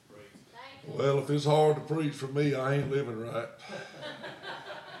Well, if it's hard to preach for me, I ain't living right.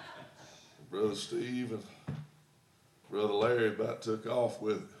 Brother Steve and Brother Larry about took off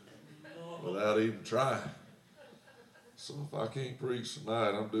with it without even trying. So if I can't preach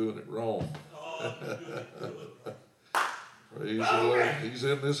tonight, I'm doing it wrong. Praise the Lord. He's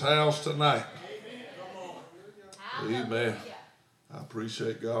in this house tonight. Amen. I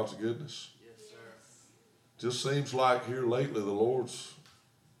appreciate God's goodness. Just seems like here lately the Lord's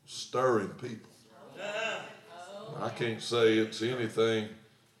stirring people. I can't say it's anything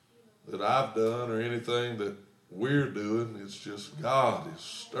that I've done or anything that we're doing. It's just God is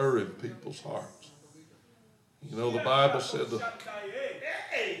stirring people's hearts. You know, the Bible said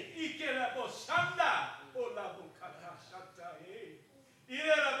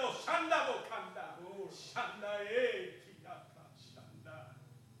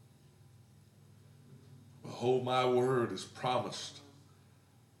behold, my word is promised.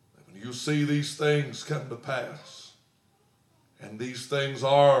 And when you see these things come to pass, and these things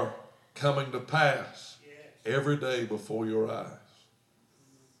are coming to pass every day before your eyes,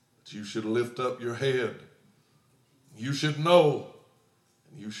 that you should lift up your head. You should know,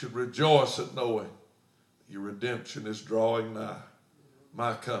 and you should rejoice at knowing that your redemption is drawing nigh.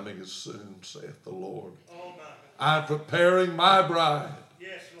 My coming is soon, saith the Lord. I'm preparing my bride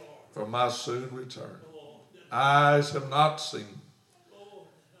for my soon return. Eyes have not seen,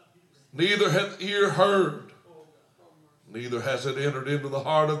 neither hath ear heard, neither has it entered into the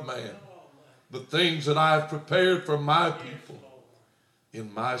heart of man, the things that I have prepared for my people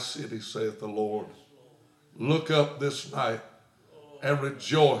in my city, saith the Lord. Look up this night and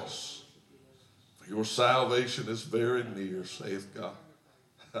rejoice, for your salvation is very near, saith God.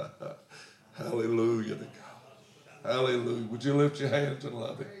 Hallelujah to God. Hallelujah. Would you lift your hands and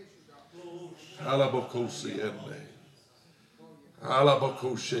love Him?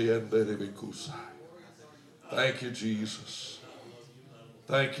 Thank you, Jesus.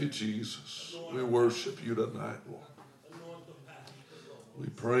 Thank you, Jesus. We worship you tonight, Lord. We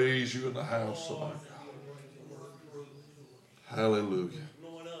praise you in the house of our God. Hallelujah.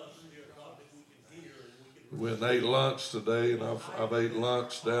 We went and ate lunch today, and I've ate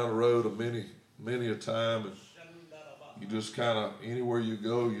lunch down the road many a time. And you just kind of, anywhere you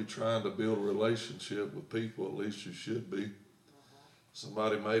go, you're trying to build a relationship with people. At least you should be.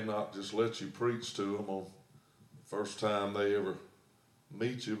 Somebody may not just let you preach to them on the first time they ever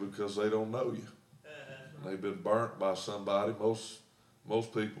meet you because they don't know you. And they've been burnt by somebody. Most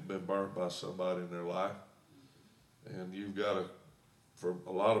people have been burnt by somebody in their life. And you've got to, for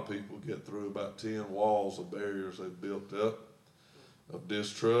a lot of people, get through about 10 walls of barriers they've built up of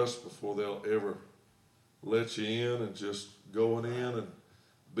distrust before they'll ever let you in, and just going in and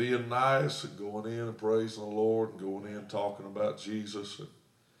being nice and going in and praising the Lord and going in talking about Jesus.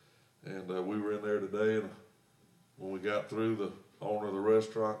 And we were in there today, and when we got through, the owner of the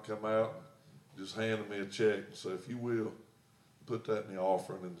restaurant come out and just handed me a check and said, if you will, put that in the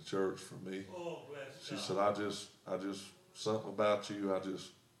offering in the church for me. She said, I just something about you,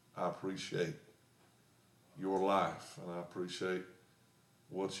 I appreciate your life, and I appreciate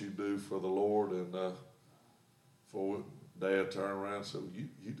what you do for the Lord. And for Dad turned around and said, well,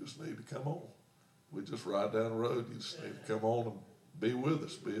 you just need to come on. We just ride down the road. You just need to come on and be with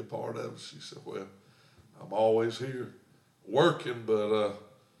us, be a part of it. She said, well, I'm always here working, but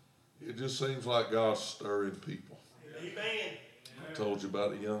it just seems like God's stirring people. Amen. I told you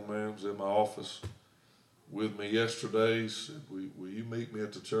about a young man who was in my office with me yesterday. He said, will you meet me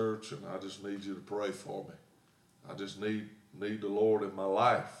at the church, and I just need you to pray for me. I just need the Lord in my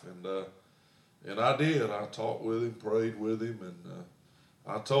life. And I did. I talked with him, prayed with him, and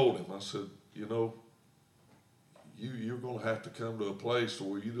I told him, I said, you know, you're going to have to come to a place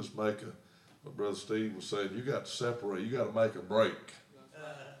where you just make what Brother Steve was saying, you got to separate, you got to make a break.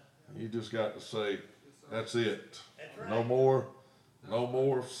 You just got to say, that's it. No more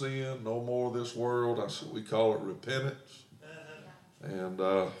sin, no more of this world. I said, we call it repentance. And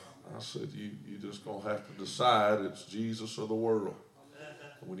I said, you just going to have to decide it's Jesus or the world.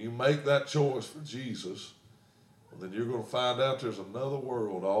 When you make that choice for Jesus, well, then you're going to find out there's another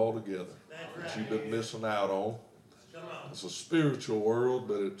world altogether that you've been missing out on. It's a spiritual world,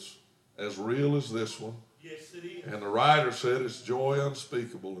 but it's as real as this one. Yes, it is. And the writer said it's joy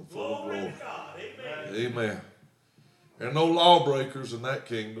unspeakable and full of glory. Amen. Amen. There are no lawbreakers in that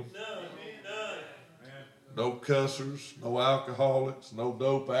kingdom. No cussers, no alcoholics, no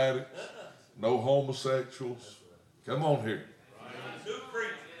dope addicts, no homosexuals. Come on here.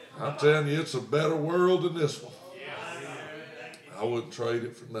 I'm telling you, it's a better world than this one. I wouldn't trade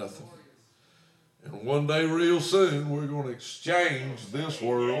it for nothing. And one day real soon, we're going to exchange this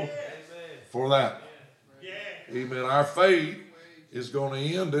world for that. Amen. Our faith is going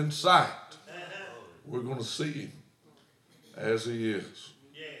to end in sight. We're going to see him as he is.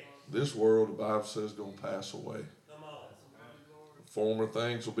 This world, the Bible says, is going to pass away. Former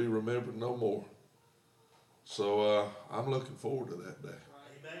things will be remembered no more. So I'm looking forward to that day.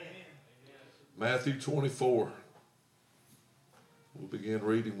 Matthew 24. We'll begin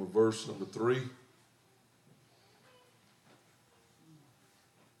reading with verse number 3.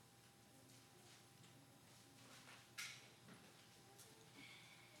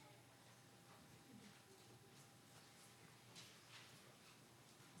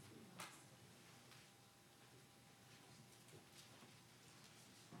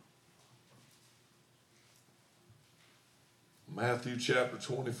 Matthew chapter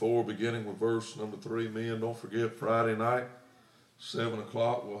 24, beginning with verse number 3. Men, don't forget Friday night, 7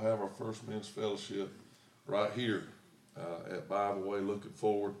 o'clock, we'll have our first men's fellowship right here at Bible Way. Looking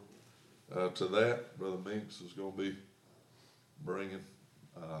forward to that. Brother Minks is going to be bringing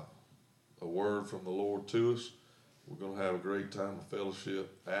a word from the Lord to us. We're going to have a great time of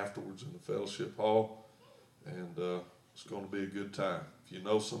fellowship afterwards in the fellowship hall, and it's going to be a good time. If you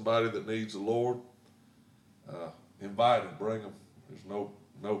know somebody that needs the Lord, invite them, bring them. There's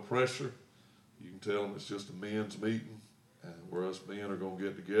no pressure. You can tell them it's just a men's meeting, and where us men are going to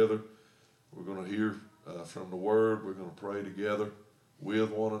get together. We're going to hear from the Word. We're going to pray together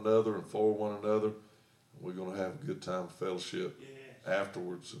with one another and for one another. And we're going to have a good time of fellowship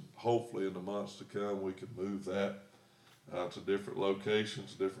afterwards. And hopefully in the months to come, we can move that to different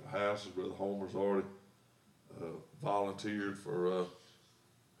locations, different houses. Brother Homer's already volunteered for,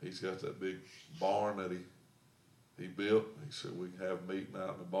 he's got that big barn that he built. He said we can have a meeting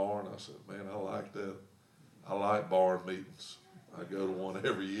out in the barn. I said, man, I like that. I like barn meetings. I go to one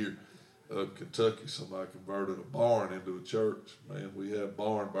every year. In Kentucky, somebody converted a barn into a church. Man, we have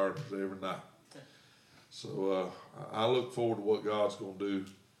barn burners every night. So I look forward to what God's going to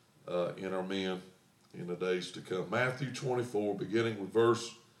do in our men in the days to come. Matthew 24, beginning with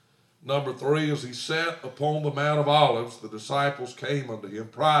verse number 3. As he sat upon the Mount of Olives, the disciples came unto him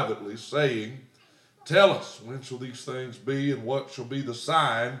privately, saying, Tell us, when shall these things be, and what shall be the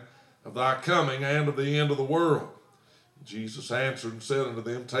sign of thy coming and of the end of the world? Jesus answered and said unto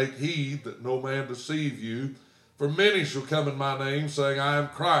them, Take heed that no man deceive you, for many shall come in my name, saying, I am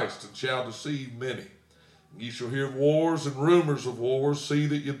Christ, and shall deceive many. And ye shall hear of wars and rumors of wars. See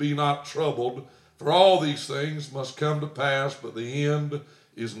that ye be not troubled, for all these things must come to pass, but the end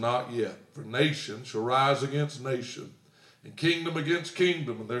is not yet. For nation shall rise against nation, and kingdom against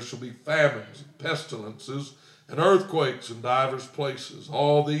kingdom, and there shall be famines, and pestilences, and earthquakes in divers places.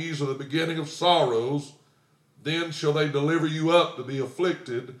 All these are the beginning of sorrows. Then shall they deliver you up to be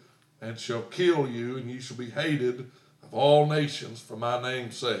afflicted, and shall kill you, and ye shall be hated of all nations for my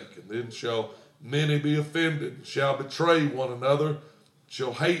name's sake. And then shall many be offended, and shall betray one another,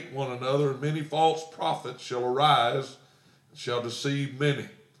 shall hate one another, and many false prophets shall arise, and shall deceive many.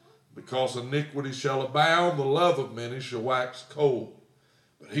 Because iniquity shall abound, the love of many shall wax cold.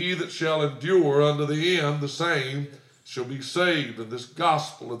 But he that shall endure unto the end, the same shall be saved. And this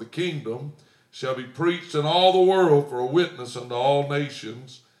gospel of the kingdom shall be preached in all the world for a witness unto all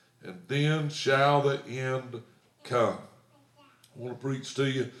nations, and then shall the end come. I want to preach to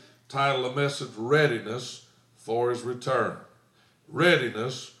you, title the message, Readiness for his return.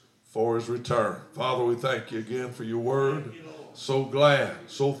 Readiness for his return. Father, we thank you again for your word. So glad,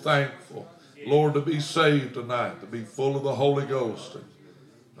 so thankful, Lord, to be saved tonight, to be full of the Holy Ghost, and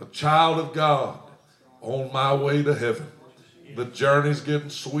a child of God on my way to heaven. The journey's getting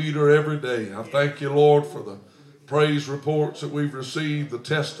sweeter every day. I thank you, Lord, for the praise reports that we've received, the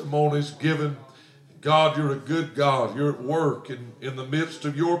testimonies given. God, you're a good God. You're at work in the midst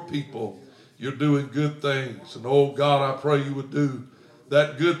of your people. You're doing good things. And oh God, I pray you would do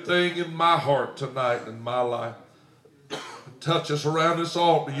that good thing in my heart tonight, in my life. Touch us around this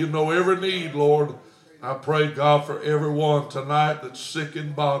altar. You know every need, Lord. I pray, God, for everyone tonight that's sick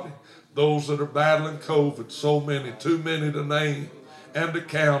in body. Those that are battling COVID, so many, too many to name and to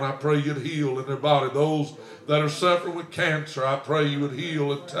count. I pray you'd heal in their body. Those that are suffering with cancer, I pray you would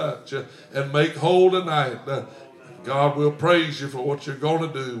heal and touch and make whole tonight. God, we'll praise you for what you're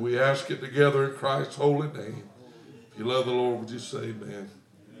going to do. We ask it together in Christ's holy name. If you love the Lord, would you say amen?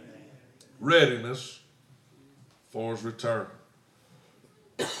 Readiness for his return.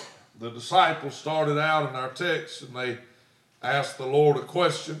 The disciples started out in our text and they asked the Lord a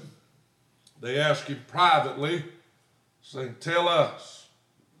question. They asked him privately, saying, Tell us,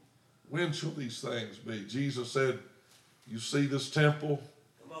 when shall these things be? Jesus said, you see this temple?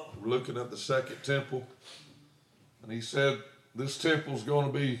 We're looking at the second temple. And he said, this temple's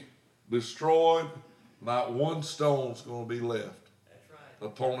going to be destroyed. Not one stone's going to be left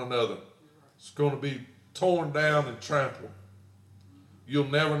upon another. It's going to be torn down and trampled.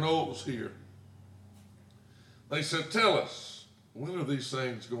 You'll never know it was here. They said, tell us, when are these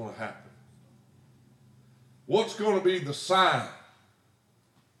things going to happen? What's going to be the sign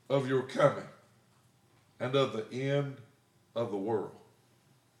of your coming and of the end of the world?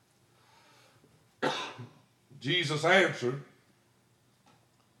 Jesus answered,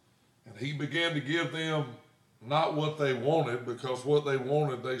 and he began to give them not what they wanted, because what they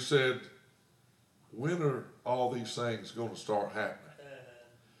wanted, they said, when are all these things going to start happening?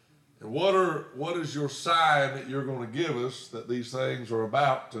 And what is your sign that you're going to give us that these things are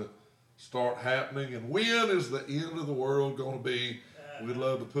about to start happening? And when is the end of the world going to be? We'd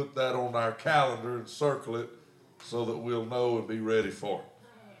love to put that on our calendar and circle it so that we'll know and be ready for it.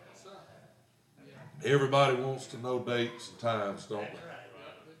 Everybody wants to know dates and times, don't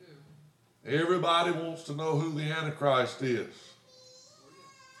they? Everybody wants to know who the Antichrist is.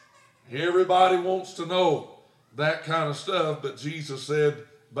 Everybody wants to know that kind of stuff, but Jesus said,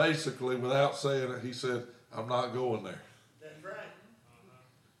 basically, without saying it, he said, I'm not going there. That's right.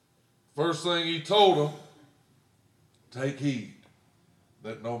 First thing he told them, take heed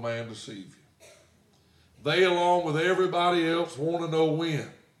that no man deceive you. They, along with everybody else, want to know when.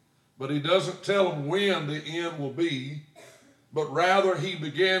 But he doesn't tell them when the end will be, but rather he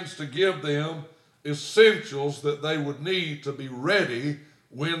begins to give them essentials that they would need to be ready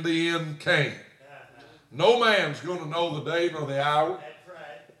when the end came. No man's going to know the day nor the hour.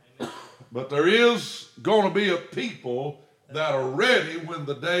 But there is going to be a people that are ready when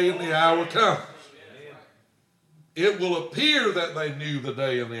the day and the hour comes. It will appear that they knew the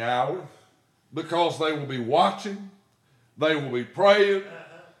day and the hour because they will be watching, they will be praying,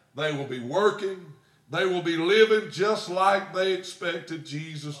 they will be working, they will be living just like they expected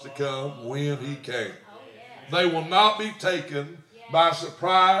Jesus to come when he came. They will not be taken by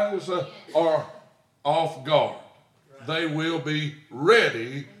surprise or off guard. They will be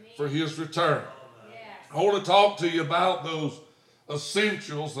ready for his return. I want to talk to you about those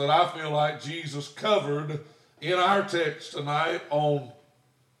essentials that I feel like Jesus covered in our text tonight on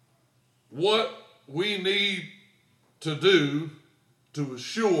what we need to do to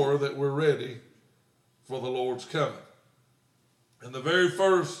assure that we're ready for the Lord's coming. And the very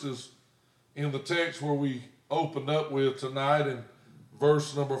first is in the text where we opened up with tonight in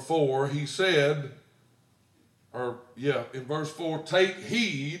verse number 4. He said, in verse 4, take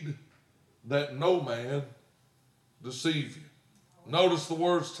heed that no man deceive you. Notice the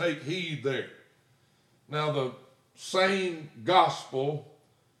words take heed there. Now the same gospel,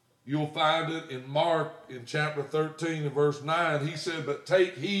 you'll find it in Mark in chapter 13 and verse 9. He said, but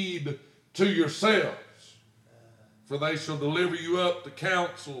take heed to yourselves, for they shall deliver you up to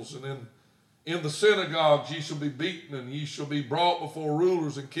councils, and in the synagogues ye shall be beaten, and ye shall be brought before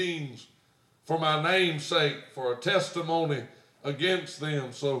rulers and kings for my name's sake, for a testimony against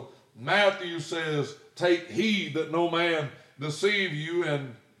them. So Matthew says, take heed that no man deceive you.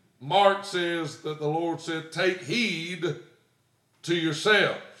 And Mark says that the Lord said, take heed to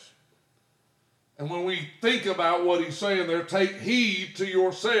yourselves. And when we think about what he's saying there, take heed to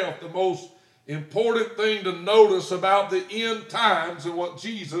yourself. The most important thing to notice about the end times and what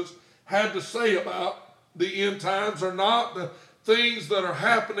Jesus had to say about the end times are not the things that are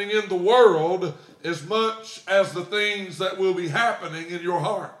happening in the world as much as the things that will be happening in your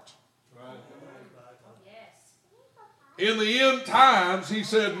heart. In the end times, he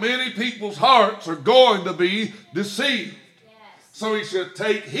said, many people's hearts are going to be deceived. So he said,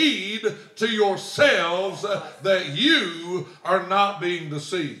 take heed to yourselves that you are not being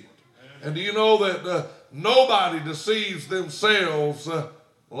deceived. And do you know that nobody deceives themselves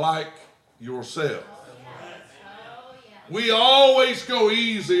like yourself? We always go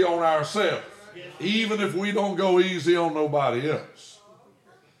easy on ourselves, even if we don't go easy on nobody else.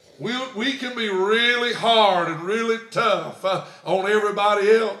 We can be really hard and really tough on everybody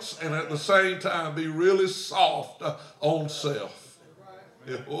else, and at the same time be really soft on self.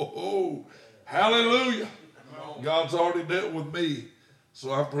 Oh, hallelujah. God's already dealt with me,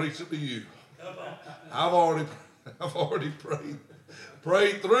 so I'm preaching to you. I've already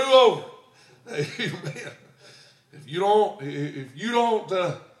prayed through over. Amen. If you don't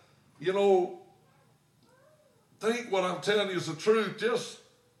think what I'm telling you is the truth,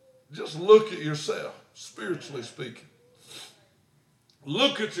 just look at yourself, spiritually speaking.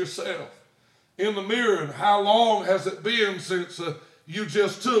 Look at yourself in the mirror, and how long has it been since you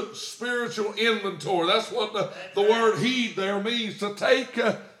just took spiritual inventory? That's what the word heed there means, to take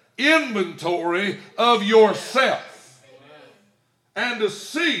inventory of yourself and to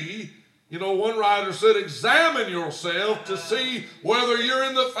see You know, one writer said, examine yourself to see whether you're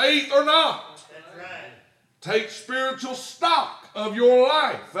in the faith or not. That's right. Take spiritual stock of your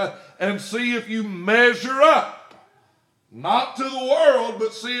life and see if you measure up. Not to the world,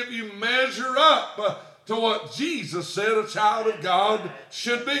 but see if you measure up to what Jesus said a child of God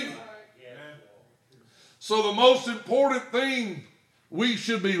should be. So the most important thing we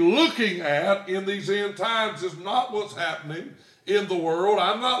should be looking at in these end times is not what's happening in the world.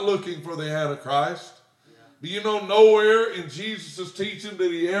 I'm not looking for the Antichrist. Do you know nowhere in Jesus' teaching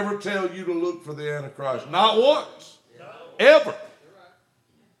did he ever tell you to look for the Antichrist? Not once. Ever.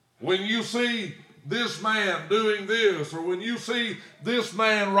 When you see this man doing this, or when you see this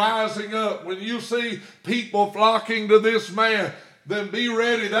man rising up, when you see people flocking to this man, then be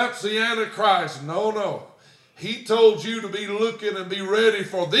ready. That's the Antichrist. No. He told you to be looking and be ready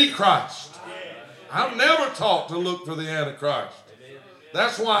for the Christ. I'm never taught to look for the Antichrist.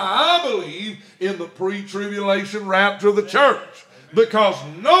 That's why I believe in the pre-tribulation rapture of the church. Because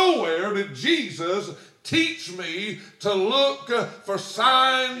nowhere did Jesus teach me to look for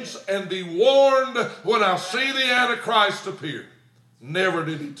signs and be warned when I see the Antichrist appear. Never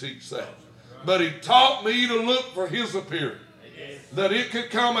did he teach that. But he taught me to look for his appearing. That it could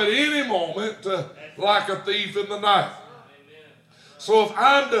come at any moment like a thief in the night. So if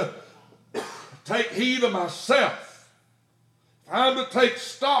I'm to take heed of myself, if I'm to take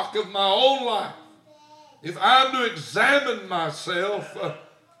stock of my own life, if I'm to examine myself,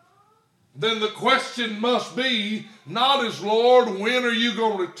 then the question must be, not as Lord, when are you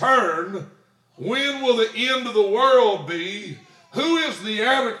going to return? When will the end of the world be? Who is the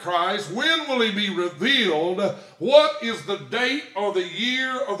Antichrist? When will he be revealed? What is the date or the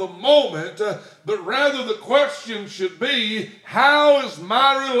year or the moment? But rather the question should be, how is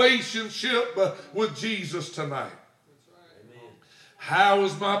my relationship with Jesus tonight? How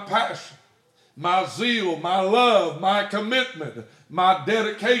is my passion, my zeal, my love, my commitment, my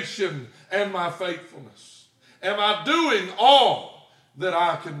dedication, and my faithfulness? Am I doing all that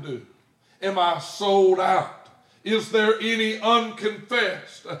I can do? Am I sold out? Is there any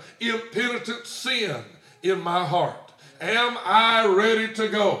unconfessed, impenitent sin in my heart? Am I ready to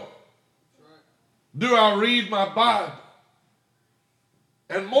go? Do I read my Bible?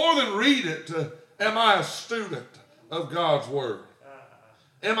 And more than read it, am I a student of God's Word?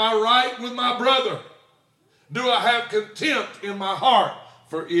 Am I right with my brother? Do I have contempt in my heart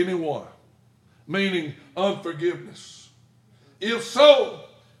for anyone? Meaning unforgiveness. If so,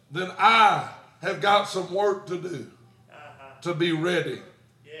 then I have got some work to do to be ready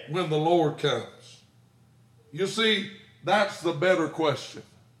when the Lord comes. You see, that's the better question.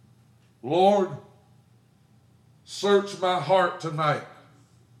 Lord, search my heart tonight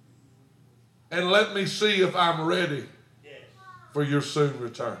and let me see if I'm ready for your soon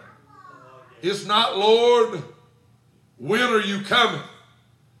return. It's not, Lord, when are you coming?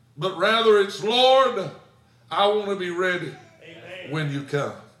 But rather it's, Lord, I want to be ready when you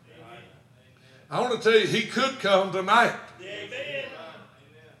come. I want to tell you, he could come tonight. Amen.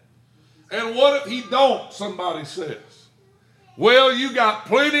 And what if he don't, somebody says? Well, you got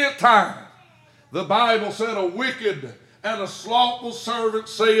plenty of time. The Bible said a wicked and a slothful servant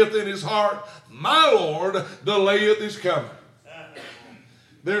saith in his heart, my Lord delayeth his coming.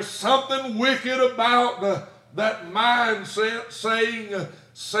 There's something wicked about that mindset saying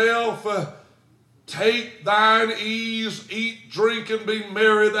take thine ease, eat, drink, and be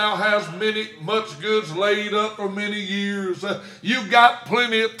merry. Thou hast much goods laid up for many years. You've got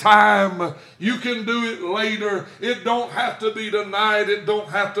plenty of time. You can do it later. It don't have to be tonight. It don't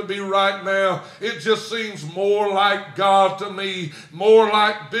have to be right now. It just seems more like God to me, more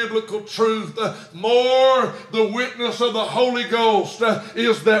like biblical truth, more the witness of the Holy Ghost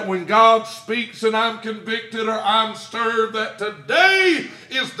is that when God speaks and I'm convicted or I'm stirred, that today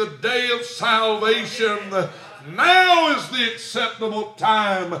is the day of salvation. Now is the acceptable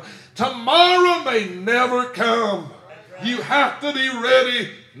time. Tomorrow may never come. You have to be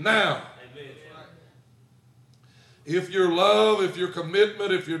ready now. If your love, if your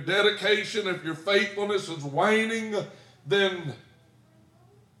commitment, if your dedication, if your faithfulness is waning, then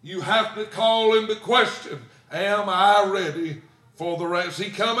you have to call into question, am I ready for the rest? Is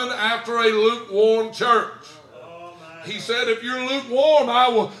he coming after a lukewarm church? He said, if you're lukewarm, I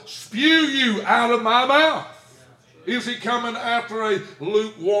will spew you out of my mouth. Is he coming after a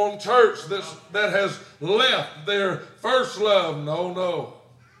lukewarm church that has left their first love? No.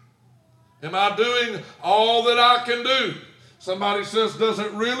 Am I doing all that I can do? Somebody says, does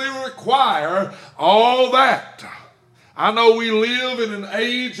it really require all that? I know we live in an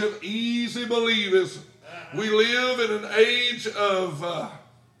age of easy believism. We live in an age of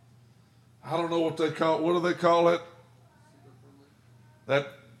I don't know what they call it. What do they call it? That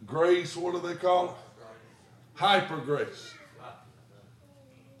grace, what do they call it? Hyper grace.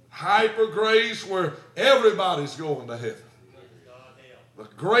 Hyper grace where everybody's going to heaven. The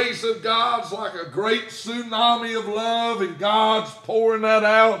grace of God's like a great tsunami of love, and God's pouring that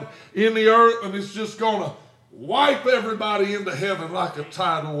out in the earth, and it's just going to wipe everybody into heaven like a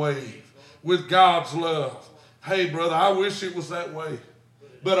tidal wave with God's love. Hey, brother, I wish it was that way.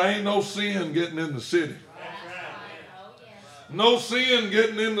 But ain't no sin getting in the city. No sin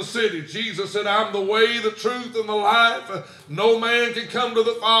getting in the city. Jesus said, I'm the way, the truth, and the life. No man can come to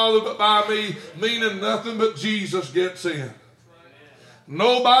the Father but by me, meaning nothing but Jesus gets in.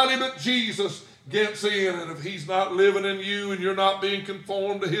 Nobody but Jesus gets in. And if he's not living in you and you're not being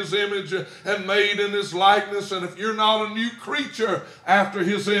conformed to his image and made in his likeness, and if you're not a new creature after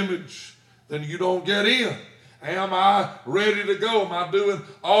his image, then you don't get in. Am I ready to go? Am I doing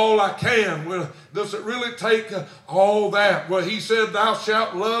all I can? Well, does it really take all that? Well, he said, thou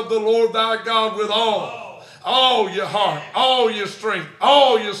shalt love the Lord thy God with all your heart, all your strength,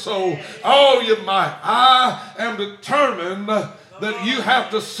 all your soul, all your might. I am determined that you have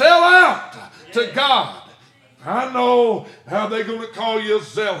to sell out to God. I know how they're going to call you a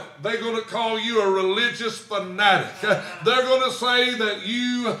zealot. They're going to call you a religious fanatic. They're going to say that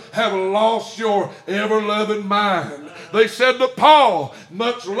you have lost your ever-loving mind. They said to Paul,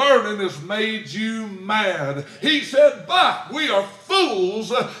 much learning has made you mad. He said, but we are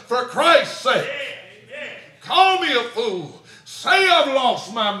fools for Christ's sake. Call me a fool. Say I've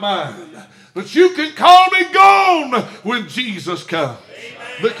lost my mind. But you can call me gone when Jesus comes.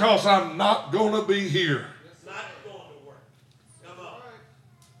 Because I'm not going to be here.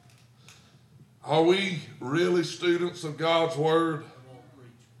 Are we really students of God's Word?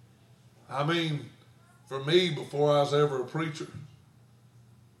 I mean, for me, before I was ever a preacher,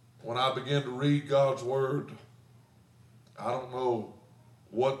 when I began to read God's Word, I don't know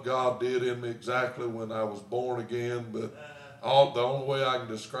what God did in me exactly when I was born again, but the only way I can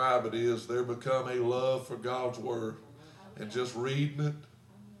describe it is there become a love for God's Word. And just reading it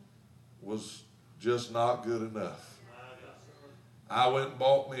was just not good enough. I went and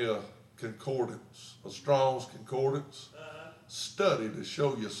bought me a concordance, a Strong's concordance. Study to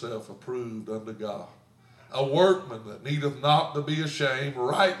show yourself approved unto God. A workman that needeth not to be ashamed,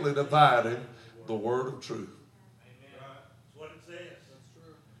 rightly dividing the word of truth. That's what it says.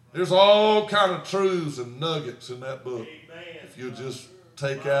 There's all kind of truths and nuggets in that book. If you just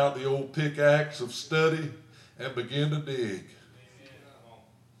take out the old pickaxe of study and begin to dig.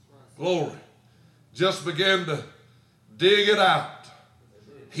 Glory. Just begin to dig it out.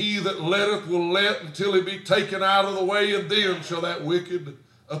 He that letteth will let until he be taken out of the way, and then shall that wicked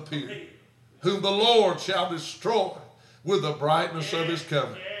appear, whom the Lord shall destroy with the brightness of his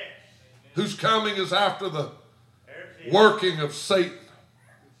coming. Whose coming is after the working of Satan.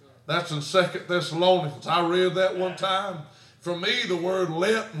 That's in 2 Thessalonians. I read that one time. For me, the word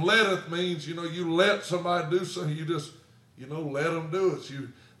let and letteth means, you let somebody do something. You just, let them do it. You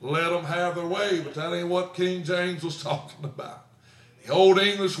let them have their way. But that ain't what King James was talking about. The Old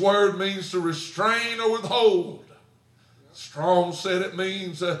English word means to restrain or withhold. Strong said it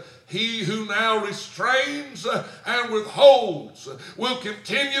means he who now restrains and withholds will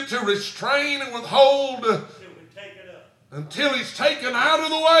continue to restrain and withhold until he's taken out of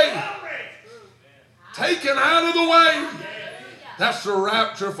the way. Taken out of the way. That's the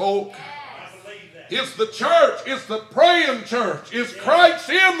rapture, folk. It's the church. It's the praying church. It's Christ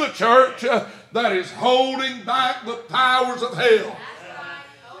in the church that is holding back the powers of hell.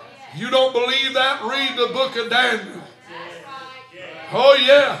 You don't believe that? Read the book of Daniel. Oh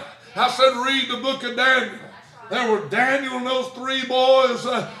yeah. I said read the book of Daniel. There were Daniel and those three boys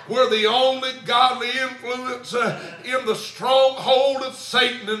were the only godly influence in the stronghold of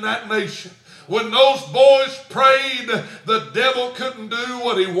Satan in that nation. When those boys prayed, the devil couldn't do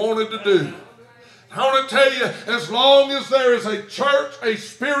what he wanted to do. I want to tell you, as long as there is a church, a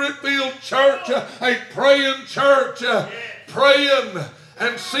spirit-filled church, a praying church, praying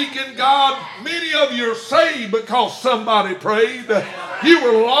and seeking God, many of you are saved because somebody prayed. You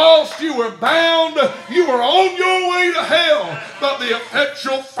were lost, you were bound, you were on your way to hell. But the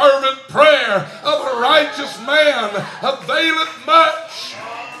effectual, fervent prayer of a righteous man availeth much.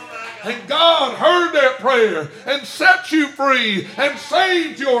 And God heard that prayer and set you free and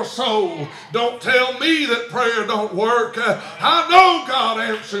saved your soul. Don't tell me that prayer don't work. I know God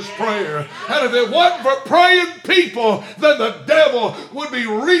answers prayer. And if it wasn't for praying people, then the devil would be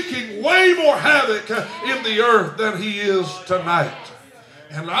wreaking way more havoc in the earth than he is tonight.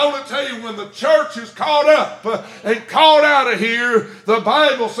 And I want to tell you, when the church is caught up and caught out of here, the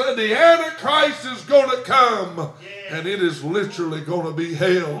Bible said the Antichrist is going to come, and it is literally going to be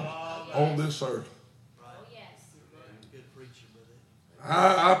hell on this earth.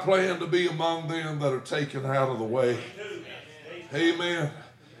 I plan to be among them that are taken out of the way. Amen.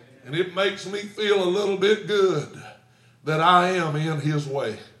 And it makes me feel a little bit good that I am in his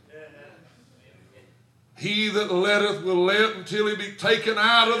way. He that letteth will let until he be taken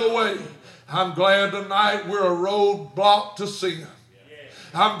out of the way. I'm glad tonight we're a roadblock to sin.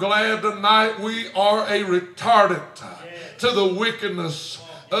 I'm glad tonight we are a retardant to the wickedness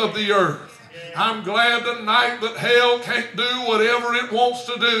of the earth. I'm glad tonight that hell can't do whatever it wants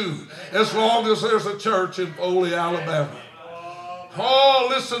to do as long as there's a church in Foley, Alabama. Oh,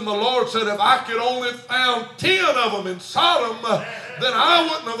 listen, the Lord said if I could only found 10 of them in Sodom, then I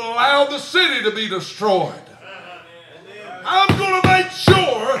wouldn't have allowed the city to be destroyed. I'm going to make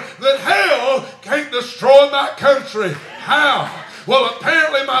sure that hell can't destroy my country. How? Well,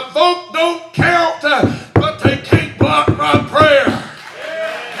 apparently my vote don't count, but they can't block my prayer.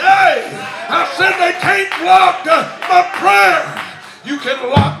 Hey, I said they can't block my prayer. You can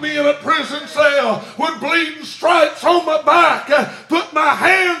lock me in a prison cell with bleeding stripes on my back, put my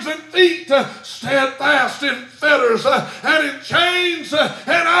hands and feet stand fast in fetters and in chains,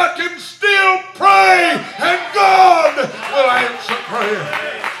 and I can still pray, and God will answer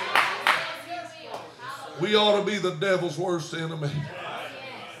prayer. We ought to be the devil's worst enemy.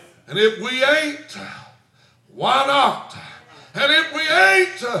 And if we ain't, why not? And if we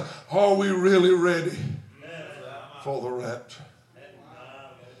ain't, are we really ready for the rapture?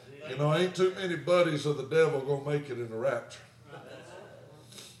 You know, ain't too many buddies of the devil going to make it in the rapture.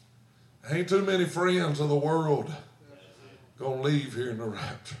 Ain't too many friends of the world going to leave here in the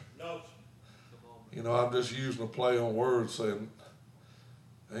rapture. You know, I'm just using a play on words saying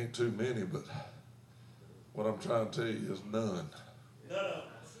ain't too many, but what I'm trying to tell you is none.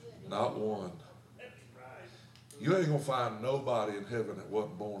 Not one. You ain't going to find nobody in heaven that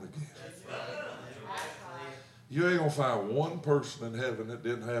wasn't born again. You ain't going to find one person in heaven that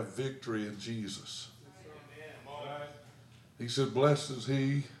didn't have victory in Jesus. He said, blessed is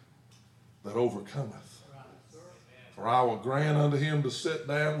he that overcometh. For I will grant unto him to sit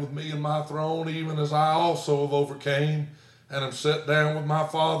down with me in my throne, even as I also have overcame, and am set down with my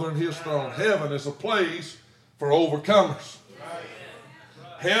Father in his throne. Heaven is a place for overcomers.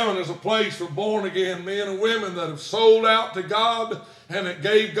 Heaven is a place for born-again men and women that have sold out to God and that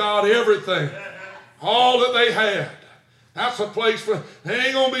gave God everything. All that they had. That's a place for, there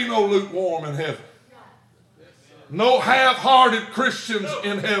ain't going to be no lukewarm in heaven. No half-hearted Christians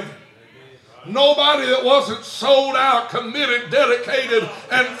in heaven. Nobody that wasn't sold out, committed, dedicated,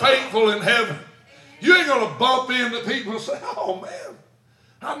 and faithful in heaven. You ain't going to bump into people and say, oh man,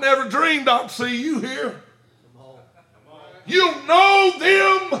 I never dreamed I'd see you here. You'll know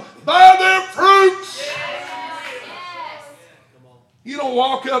them by their fruits. You don't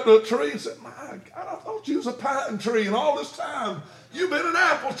walk up to a tree and say, my God, I thought you was a pine tree, and all this time you've been an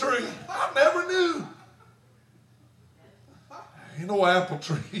apple tree. I never knew. Ain't no apple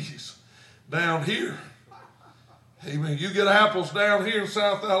trees down here. Amen. You get apples down here in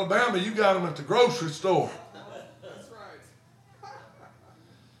South Alabama, you got them at the grocery store. That's right.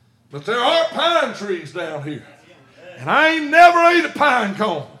 But there are pine trees down here. And I ain't never ate a pine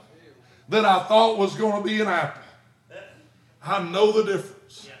cone that I thought was going to be an apple. I know the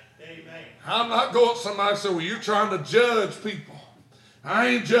difference. I'm not going to somebody say, well, you're trying to judge people. I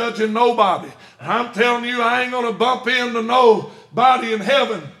ain't judging nobody. I'm telling you, I ain't going to bump into nobody in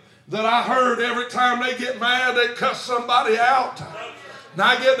heaven that I heard every time they get mad, they cuss somebody out. And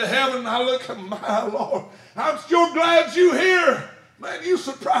I get to heaven and I look at my Lord. I'm sure glad you're here. Man, you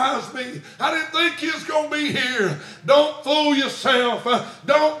surprised me. I didn't think you was going to be here. Don't fool yourself.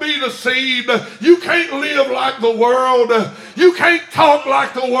 Don't be deceived. You can't live like the world. You can't talk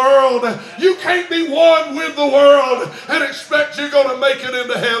like the world. You can't be one with the world and expect you're going to make it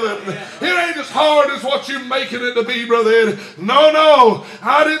into heaven. It ain't as hard as what you're making it to be, Brother Ed. No.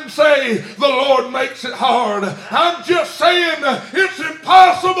 I didn't say the Lord makes it hard. I'm just saying it's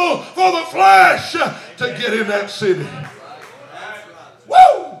impossible for the flesh to get in that city.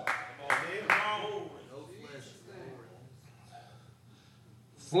 Woo!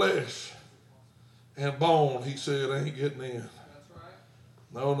 Flesh and bone, he said, ain't getting in.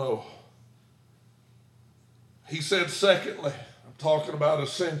 No. He said, secondly, I'm talking about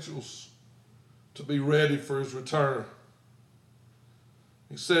essentials to be ready for his return.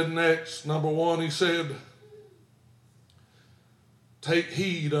 He said next, number one, he said, take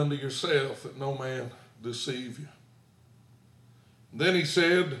heed unto yourself that no man deceive you. Then he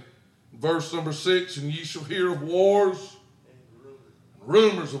said, verse number 6, and ye shall hear of wars,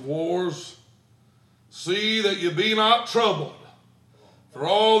 rumors of wars. See that ye be not troubled. For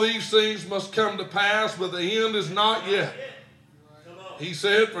all these things must come to pass, but the end is not yet. He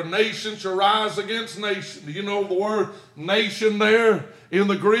said, for nation shall rise against nation. Do you know the word nation there in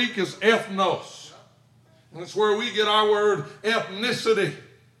the Greek is ethnos? And it's where we get our word ethnicity.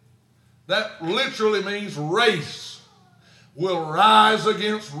 That literally means race will rise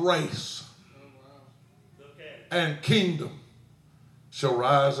against race. And kingdom shall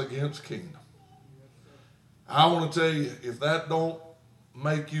rise against kingdom. I want to tell you, if that don't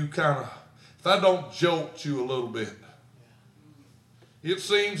make you if that don't jolt you a little bit, it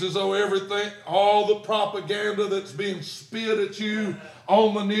seems as though everything, all the propaganda that's being spit at you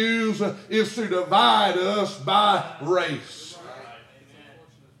on the news is to divide us by race.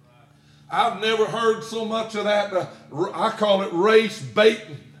 I've never heard so much of that, I call it race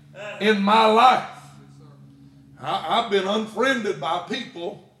baiting, in my life. I've been unfriended by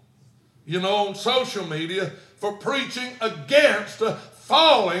people, on social media for preaching against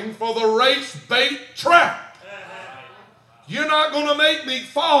falling for the race bait trap. You're not going to make me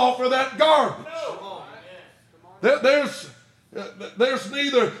fall for that garbage. There's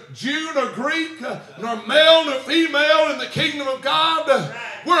neither Jew nor Greek, nor male nor female in the kingdom of God.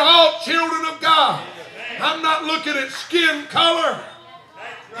 We're all children of God. I'm not looking at skin color.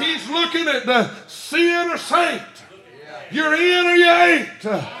 He's looking at the sin or saint. You're in or you ain't.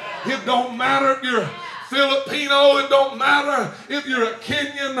 It don't matter if you're Filipino. It don't matter if you're a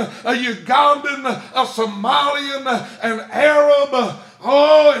Kenyan, a Ugandan, a Somalian, an Arab,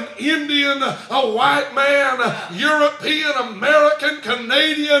 an Indian, a white man, European, American,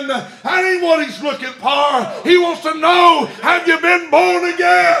 Canadian. That ain't what he's looking for. He wants to know, have you been born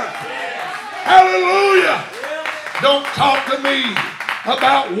again? Hallelujah. Don't talk to me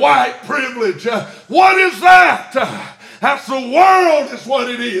about white privilege. What is that? That's the world is what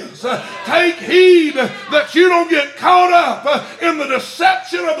it is. Take heed that you don't get caught up in the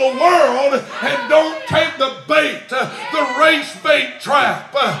deception of the world and don't take the bait, the race bait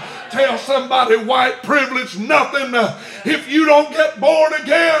trap. Tell somebody white privilege nothing. If you don't get born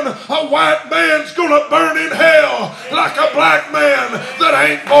again, a white man's going to burn in hell like a black man that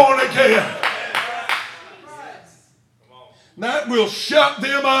ain't born again. That will shut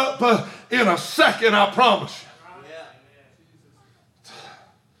them up in a second, I promise you.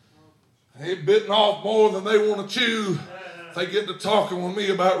 They've bitten off more than they want to chew if they get to talking with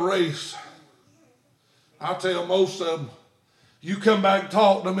me about race. I tell most of them, you come back and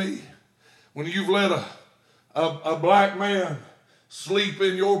talk to me when you've let a black man sleep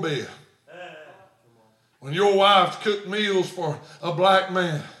in your bed. When your wife's cooked meals for a black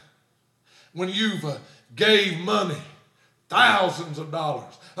man. When you've gave money, thousands of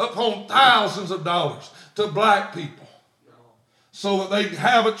dollars, upon thousands of dollars to black people so that they can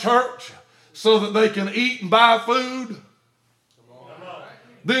have a church, so that they can eat and buy food.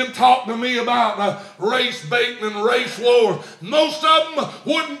 Then talk to me about race baiting and race wars. Most of them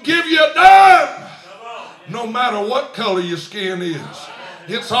wouldn't give you a dime, no matter what color your skin is.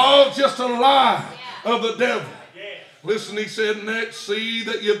 It's all just a lie of the devil. Listen, he said next, see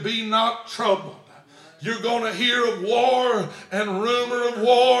that you be not troubled. You're going to hear of war and rumor of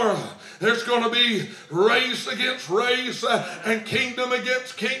war. There's going to be race against race and kingdom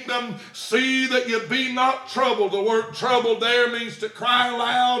against kingdom. See that you be not troubled. The word troubled there means to cry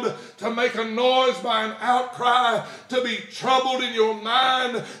aloud, to make a noise by an outcry, to be troubled in your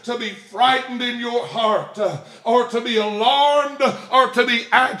mind, to be frightened in your heart, or to be alarmed, or to be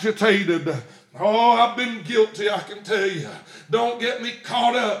agitated. Oh, I've been guilty, I can tell you. Don't get me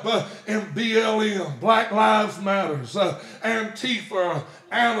caught up in BLM, Black Lives Matters, Antifa,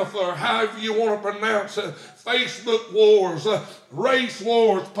 Antifa, however you want to pronounce it, Facebook wars, race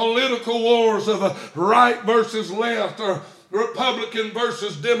wars, political wars of right versus left, or Republican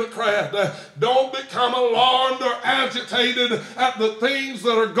versus Democrat. Don't become alarmed or agitated at the things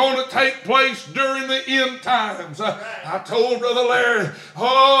that are going to take place during the end times. I told Brother Larry,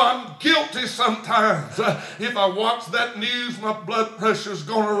 I'm guilty sometimes. If I watch that news, my blood pressure's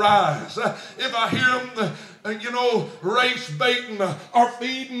going to rise. If I hear them race baiting or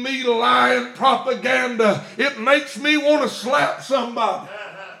feeding me lying propaganda, it makes me want to slap somebody.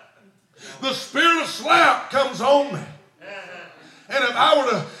 The spirit of slap comes on me. And if I were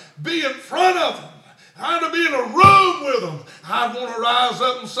to be in front of them, I had to be in a room with them, I'd want to rise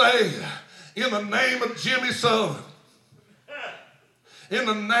up and say, in the name of Jimmy Sullivan, in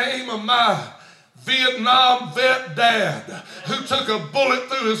the name of my Vietnam vet dad who took a bullet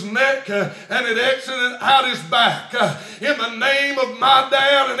through his neck and it exited out his back. In the name of my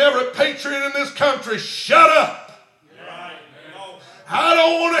dad and every patriot in this country, shut up. I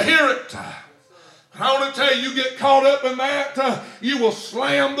don't want to hear it. I want to tell you, you get caught up in that, you will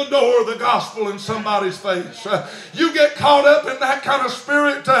slam the door of the gospel in somebody's face. You get caught up in that kind of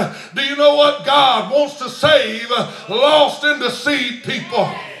spirit. Do you know what? God wants to save lost and deceived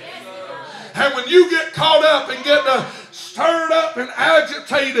people. And when you get caught up and get stirred up and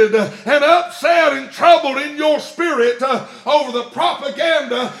agitated and upset and troubled in your spirit over the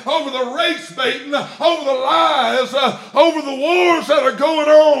propaganda, over the race baiting, over the lies, over the wars that are going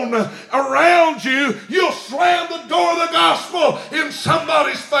on around you, you'll slam the door of the gospel in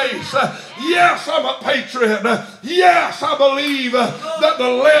somebody's face. Yes, I'm a patriot. Yes, I believe that the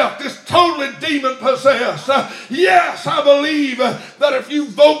left is totally demon-possessed. Yes, I believe that if you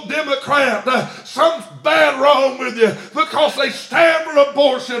vote Democrat, something's bad wrong with you because they stand for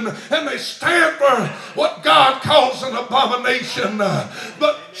abortion and they stand for what God calls an abomination.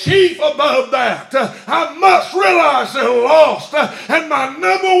 But chief above that, I must realize they're lost. And my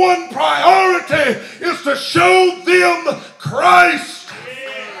number one priority is to show them Christ.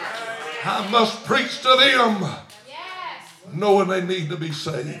 I must preach to them knowing they need to be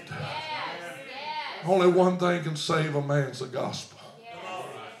saved. Only one thing can save a man's the gospel.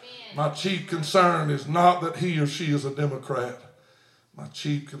 My chief concern is not that he or she is a Democrat. My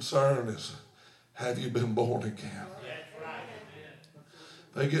chief concern is, have you been born again?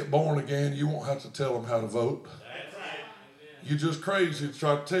 They get born again, you won't have to tell them how to vote. You're just crazy to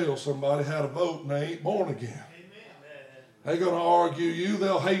try to tell somebody how to vote and they ain't born again. They're going to argue you,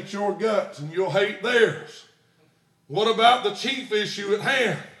 they'll hate your guts and you'll hate theirs. What about the chief issue at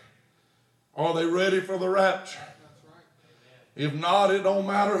hand? Are they ready for the rapture? If not, it don't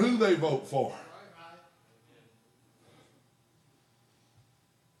matter who they vote for.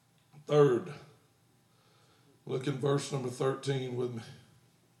 Third, look in verse number 13 with me.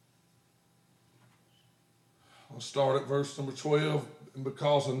 I'll start at verse number 12. And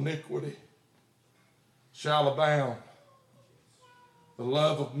because iniquity shall abound, the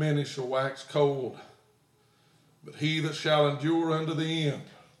love of many shall wax cold. But he that shall endure unto the end,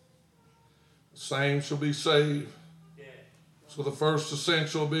 the same shall be saved. So the first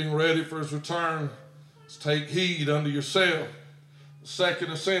essential of being ready for his return is take heed unto yourself. The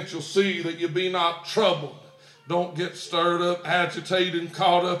second essential, see that you be not troubled. Don't get stirred up, agitated, and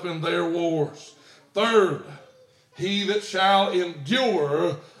caught up in their wars. Third, he that shall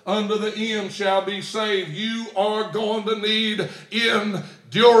endure unto the end shall be saved. You are going to need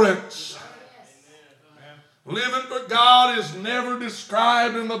endurance. Living for God is never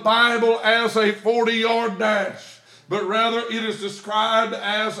described in the Bible as a 40-yard dash, but rather it is described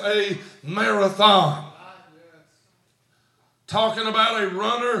as a marathon. Talking about a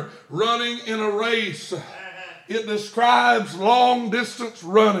runner running in a race. It describes long distance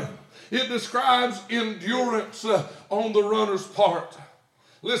running. It describes endurance on the runner's part.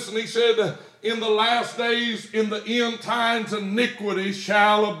 Listen, he said, in the last days, in the end times, iniquity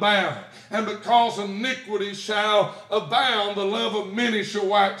shall abound. And because iniquity shall abound, the love of many shall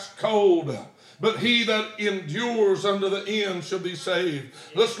wax cold. But he that endures unto the end shall be saved.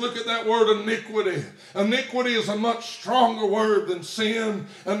 Let's look at that word iniquity. Iniquity is a much stronger word than sin.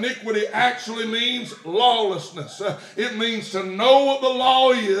 Iniquity actually means lawlessness. It means to know what the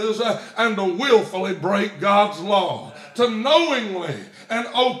law is and to willfully break God's law. To knowingly and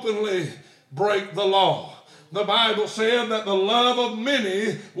openly break the law. The Bible said that the love of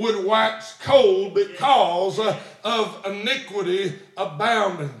many would wax cold because of iniquity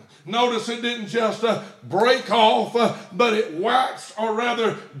abounding. Notice it didn't just break off, but it waxed, or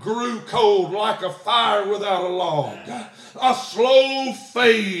rather grew cold like a fire without a log. A slow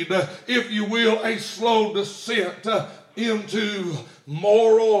fade, if you will, a slow descent into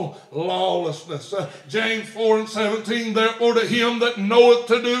moral lawlessness. James 4:17, therefore to him that knoweth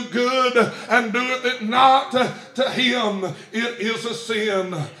to do good and doeth it not, to him it is a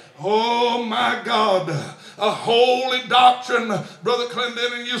sin. Oh my God. A holy doctrine, Brother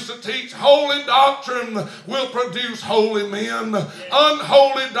Clendenin used to teach, holy doctrine will produce holy men.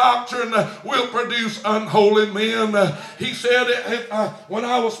 Unholy doctrine will produce unholy men. He said, when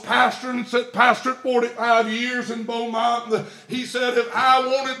I was pastoring, pastored 45 years in Beaumont, he said, if I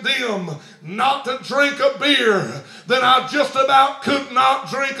wanted them not to drink a beer, then I just about could not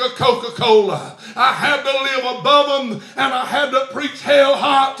drink a Coca-Cola. I had to live above them, and I had to preach hell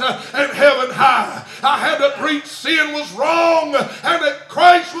hot and heaven high. I had to preach sin was wrong and that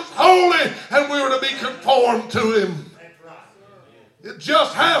Christ was holy and we were to be conformed to him. It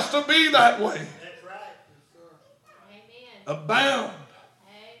just has to be that way. Abound.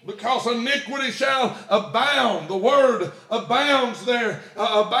 Because iniquity shall abound. The word abounds there.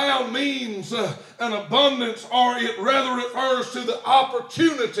 Abound means an abundance, or it rather refers to the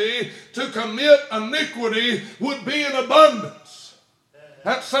opportunity to commit iniquity would be in abundance.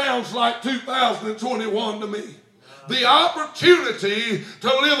 That sounds like 2021 to me. The opportunity to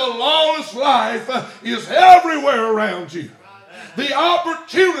live a lawless life is everywhere around you. The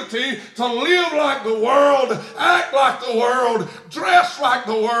opportunity to live like the world, act like the world, dress like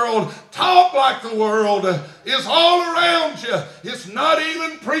the world, talk like the world is all around you. It's not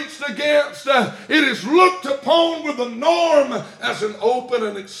even preached against. It is looked upon with the norm as an open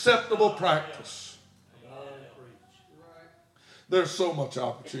and acceptable practice. There's so much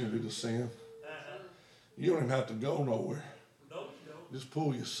opportunity to sin. You don't even have to go nowhere. Just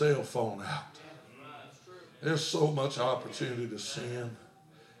pull your cell phone out. There's so much opportunity to sin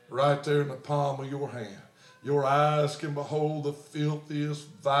right there in the palm of your hand. Your eyes can behold the filthiest,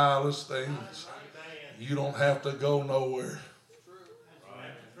 vilest things. You don't have to go nowhere.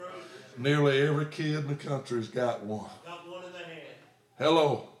 Nearly every kid in the country's got one.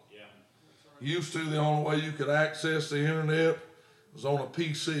 Hello. Used to, the only way you could access the internet was on a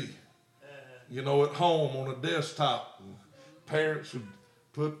PC. You know, at home on a desktop. And parents would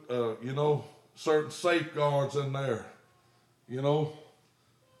put, certain safeguards in there,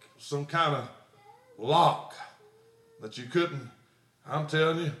 some kind of lock that you couldn't. I'm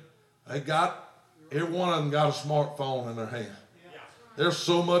telling you, every one of them got a smartphone in their hand. There's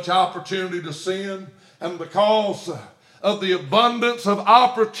so much opportunity to sin, and because of the abundance of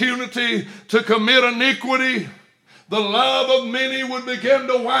opportunity to commit iniquity, the love of many would begin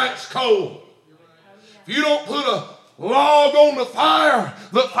to wax cold. If you don't put a log on the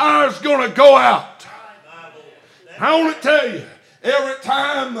fire's going to go out. I want to tell you, every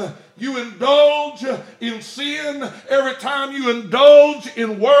time you indulge in sin, every time you indulge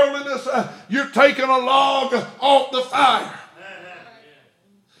in worldliness, you're taking a log off the fire.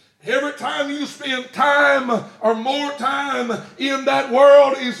 Every time you spend time or more time in that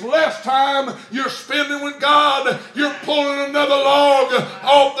world is less time you're spending with God. You're pulling another log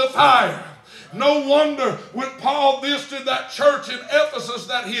off the fire. No wonder when Paul visited that church in Ephesus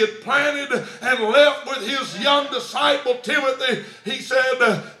that he had planted and left with his young disciple Timothy, he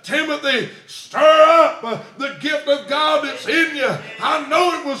said, Timothy, stir up the gift of God that's in you. I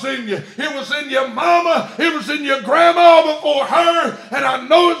know it was in you. It was in your mama. It was in your grandma before her. And I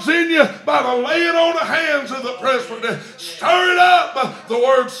know it's in you by the laying on of hands of the presbyter. Stir it up. The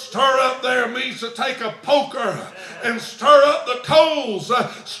word stir up there means to take a poker and stir up the coals,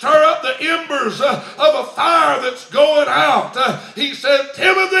 stir up the embers of a fire that's going out. He said,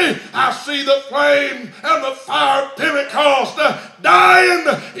 Timothy, I see the flame and the fire of Pentecost dying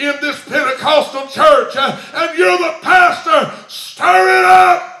in this Pentecostal church, and you're the pastor. Stir it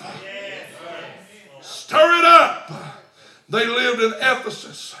up. Stir it up. They lived in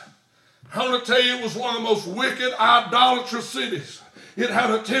Ephesus. I want to tell you, it was one of the most wicked, idolatrous cities. It had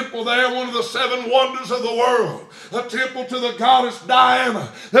a temple there, one of the 7 wonders of the world, a temple to the goddess Diana.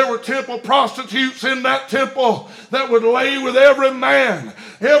 There were temple prostitutes in that temple that would lay with every man.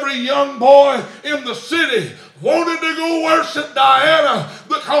 Every young boy in the city wanted to go worship Diana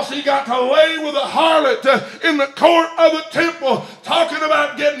because he got to lay with a harlot in the court of the temple, talking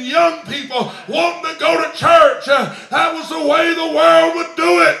about getting young people wanting to go to church. That was the way the world would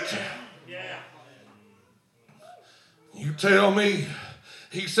do it. You tell me.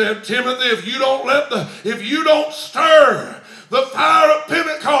 He said, Timothy, if you don't stir the fire of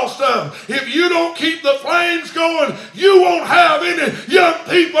Pentecost up, if you don't keep the flames going, you won't have any young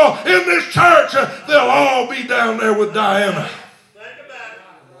people in this church. They'll all be down there with Diana.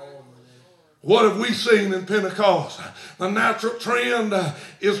 What have we seen in Pentecost? The natural trend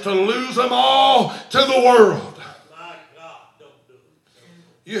is to lose them all to the world.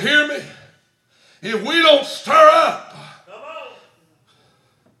 You hear me? If we don't stir up,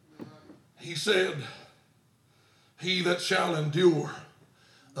 he said, he that shall endure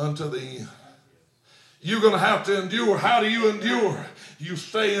unto the end. You're going to have to endure. How do you endure? You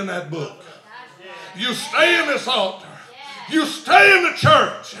stay in that book. You stay in this altar. You stay in the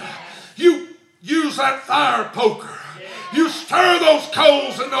church. You use that fire poker. You stir those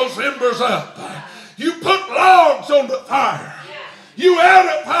coals and those embers up. You put logs on the fire. You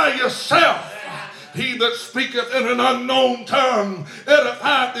edify yourself. He that speaketh in an unknown tongue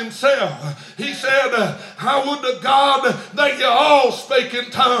edifieth himself. He said, I would to God that you all spake in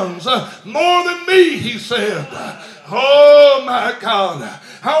tongues more than me, he said. Oh my God.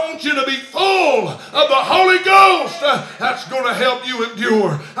 I want you to be full of the Holy Ghost. That's going to help you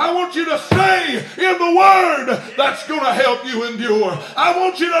endure. I want you to stay in the Word. That's going to help you endure. I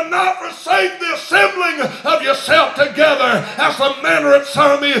want you to not forsake the assembling of yourself together as the manner of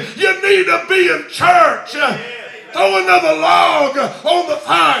some is. You need to be in church. Throw another log on the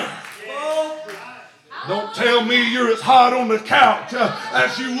fire. Don't tell me you're as hot on the couch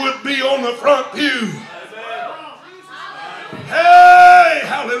as you would be on the front pew. Hey,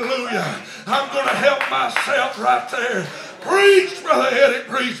 hallelujah. I'm going to help myself right there. Preach, Brother Eddie,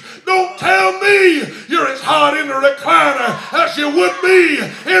 preach. Don't tell me you're as hot in the recliner as you would be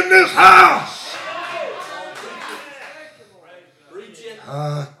in this house.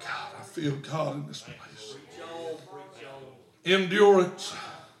 God, I feel God in this place. Endurance.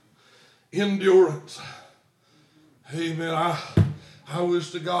 Endurance. Amen. I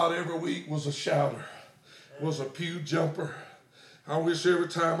wish to God every week was a shouter, was a pew jumper. I wish every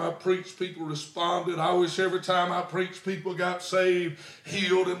time I preached, people responded. I wish every time I preached, people got saved,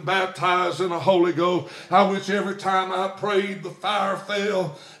 healed, and baptized in the Holy Ghost. I wish every time I prayed, the fire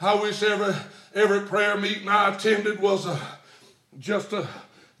fell. I wish every prayer meeting I attended was just a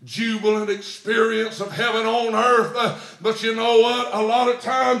jubilant experience of heaven on earth. But you know what? A lot of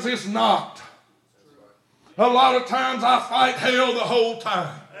times it's not. A lot of times I fight hell the whole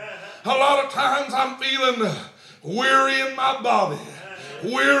time. A lot of times I'm feeling weary in my body,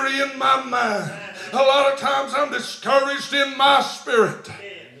 weary in my mind. A lot of times I'm discouraged in my spirit.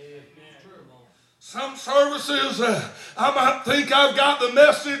 Some services, I might think I've got the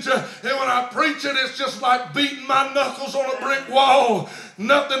message, and when I preach it, it's just like beating my knuckles on a brick wall.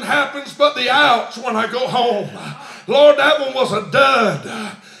 Nothing happens but the ouch when I go home. Lord, that one was a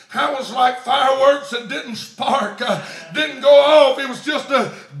dud. That was like fireworks that didn't spark, didn't go off. It was just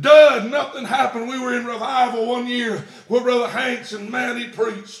a dud. Nothing happened. We were in revival one year with Brother Hanks, and man, he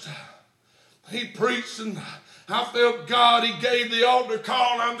preached. He preached, and I felt God. He gave the altar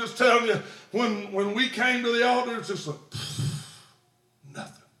call, and I'm just telling you, when we came to the altar, it's just like,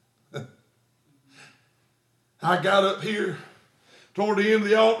 nothing. I got up here toward the end of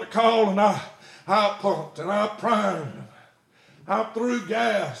the altar call, and I pumped, and I primed. I threw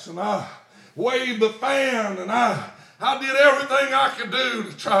gas, and I waved the fan, and I did everything I could do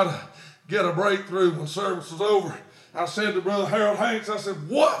to try to get a breakthrough. When service was over, I said to Brother Harold Hanks, I said,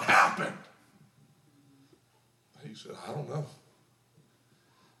 what happened? He said, I don't know.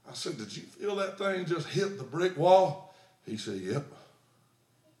 I said, did you feel that thing just hit the brick wall? He said, yep.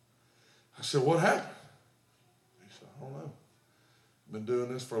 I said, what happened? He said, I don't know. I've been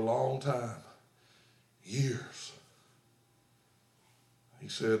doing this for a long time, years. He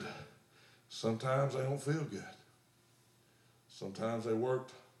said, sometimes they don't feel good. Sometimes they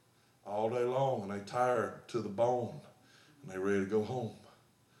worked all day long and they tired to the bone and they ready to go home.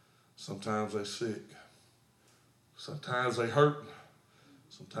 Sometimes they sick. Sometimes they hurting.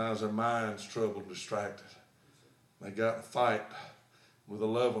 Sometimes their mind's troubled, distracted. They got in a fight with a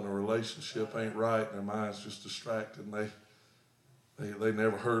loved one, a relationship ain't right, and their mind's just distracted, and they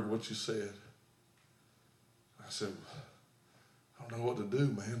never heard what you said. I said, I don't know what to do,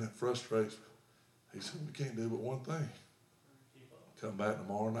 man. That frustrates me. He said, we can't do but one thing. Come back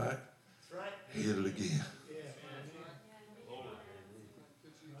tomorrow night, hit it again.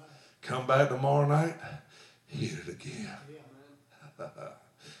 Come back tomorrow night, hit it again.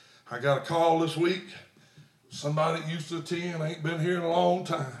 I got a call this week. Somebody that used to attend, ain't been here in a long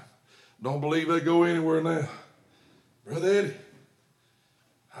time. Don't believe they go anywhere now. Brother Eddie,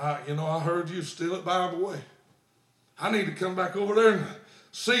 I heard you still at Bible Way. I need to come back over there and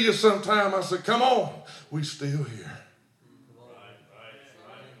see you sometime. I said, come on. We still here.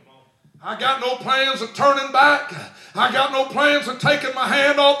 I got no plans of turning back. I got no plans of taking my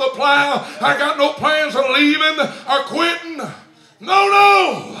hand off the plow. I got no plans of leaving or quitting.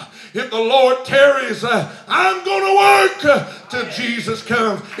 No. If the Lord tarries, I'm going to work till Jesus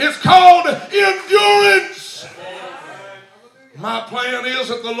comes. It's called endurance. My plan is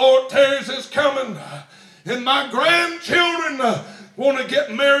that the Lord tarries is coming. And my grandchildren want to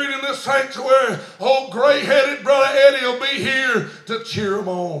get married in this sanctuary. Old gray-headed Brother Eddie will be here to cheer them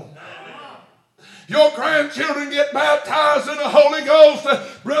on. Your grandchildren get baptized in the Holy Ghost.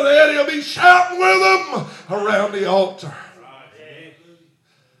 Brother Eddie will be shouting with them around the altar.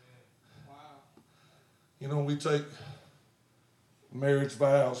 You know, we take marriage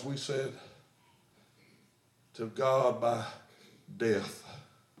vows. We said, till God by death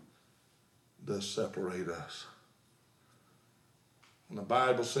does separate us. And the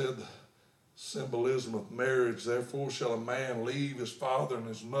Bible said the symbolism of marriage. Therefore shall a man leave his father and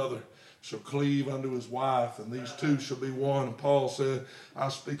his mother, shall cleave unto his wife, and these two shall be one. And Paul said, I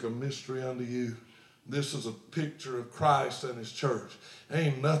speak a mystery unto you. This is a picture of Christ and his church.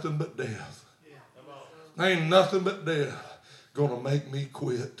 Ain't nothing but death. Ain't nothing but death gonna make me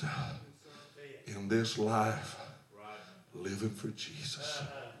quit in this life living for Jesus.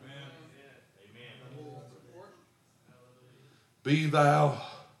 Be thou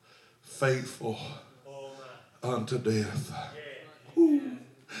faithful unto death.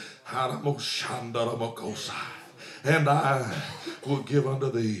 And I will give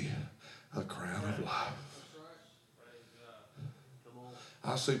unto thee a crown of life.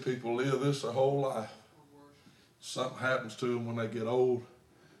 I see people live this their whole life. Something happens to them when they get old.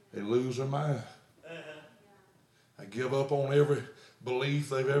 They lose their mind. They give up on every belief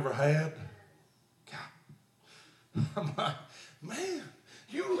they've ever had. God. I'm like, man,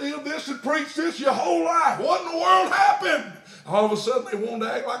 you live this and preach this your whole life. What in the world happened? All of a sudden they want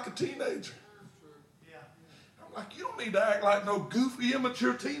to act like a teenager. I'm like, you don't need to act like no goofy,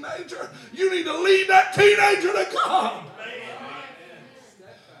 immature teenager. You need to lead that teenager to God.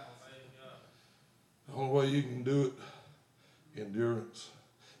 The only way you can do it, endurance.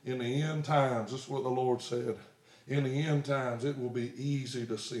 In the end times, this is what the Lord said. In the end times, it will be easy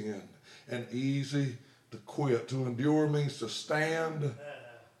to sin and easy to quit. To endure means to stand,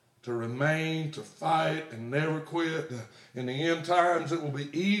 to remain, to fight, and never quit. In the end times, it will be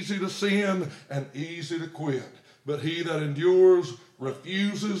easy to sin and easy to quit. But he that endures,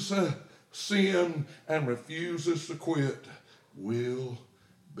 refuses sin, and refuses to quit will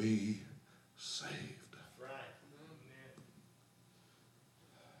be saved. Right.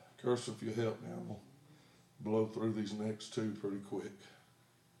 Curse, if you help me, I'm going to blow through these next two pretty quick.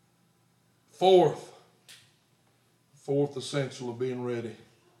 Fourth essential of being ready.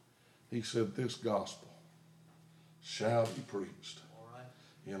 He said, this gospel shall be preached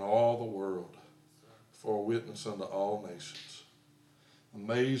in all the world for a witness unto all nations.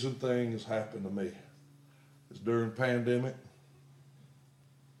 Amazing thing has happened to me. It's during pandemic,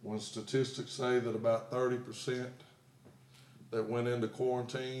 when statistics say that about 30% that went into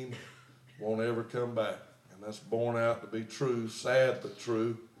quarantine won't ever come back. And that's borne out to be true, sad but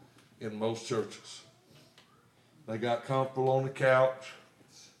true, in most churches. They got comfortable on the couch,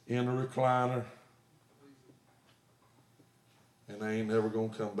 in a recliner, and they ain't never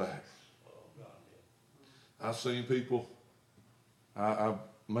going to come back. I've seen people, I've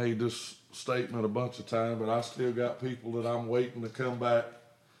made this statement a bunch of times, but I still got people that I'm waiting to come back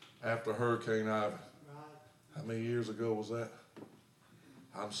after Hurricane Ivan. How many years ago was that?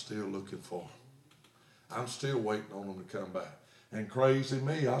 I'm still looking for them. I'm still waiting on them to come back. And crazy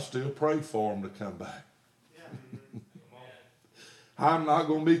me, I still pray for them to come back. I'm not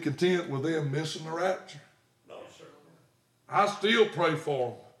going to be content with them missing the rapture. No, sir. I still pray for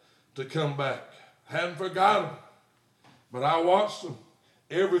them to come back. Hadn't forgot them. But I watched them.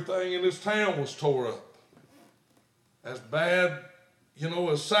 Everything in this town was tore up. As bad,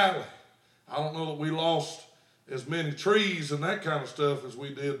 as Sally. I don't know that we lost as many trees and that kind of stuff as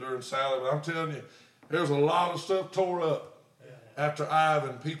we did during Sally, but I'm telling you, there's a lot of stuff tore up. After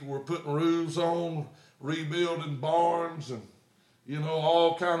Ivan, people were putting roofs on, rebuilding barns, and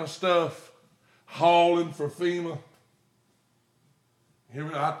all kind of stuff, hauling for FEMA.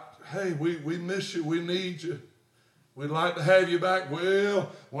 Hey, we miss you. We need you. We'd like to have you back. Well,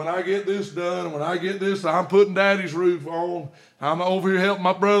 when I get this done, I'm putting Daddy's roof on. I'm over here helping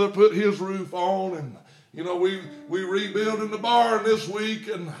my brother put his roof on, and we rebuilding the barn this week,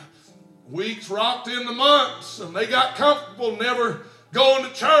 and weeks rocked into months, and they got comfortable never going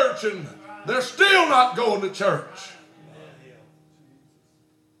to church, and they're still not going to church.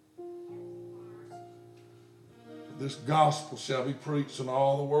 This gospel shall be preached in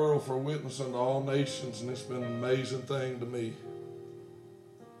all the world for a witness unto all nations, and it's been an amazing thing to me.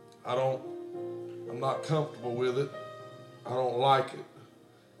 I'm not comfortable with it. I don't like it.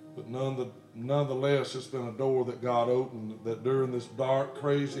 But nonetheless, it's been a door that God opened, that during this dark,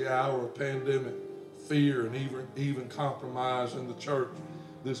 crazy hour of pandemic, fear, and even compromise in the church,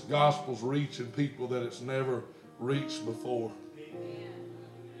 this gospel's reaching people that it's never reached before.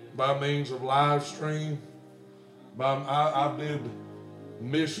 By means of live stream, I did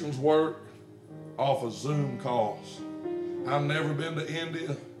missions work off of Zoom calls. I've never been to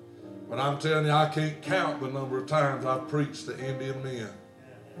India, but I'm telling you, I can't count the number of times I've preached to Indian men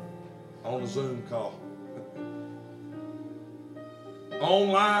on a Zoom call.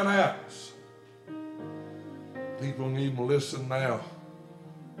 Online apps. People can even listen now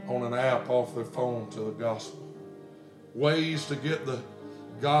on an app off their phone to the gospel. Ways to get the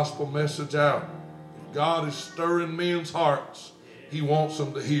gospel message out. If God is stirring men's hearts, He wants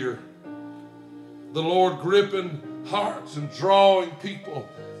them to hear. The Lord gripping hearts and drawing people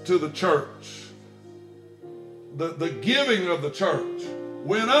to the church. The giving of the church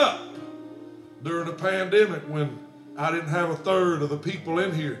went up during the pandemic when I didn't have a third of the people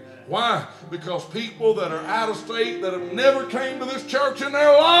in here. Why? Because people that are out of state, that have never came to this church in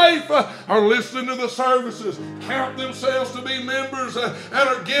their life, are listening to the services, count themselves to be members, and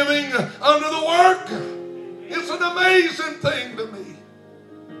are giving unto the work. It's an amazing thing to me.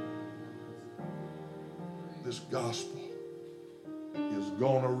 This gospel is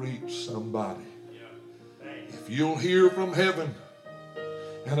going to reach somebody. If you'll hear from heaven,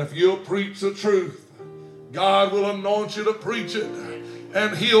 and if you'll preach the truth, God will anoint you to preach it,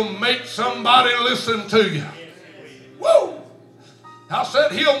 and He'll make somebody listen to you. Woo! I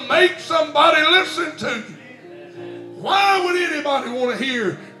said He'll make somebody listen to you. Why would anybody want to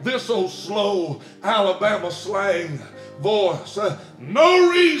hear this old slow Alabama slang voice?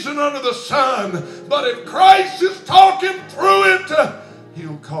 No reason under the sun, but if Christ is talking through it,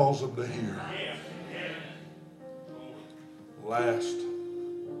 He'll cause them to hear. Last,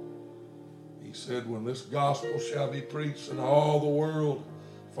 He said, when this gospel shall be preached in all the world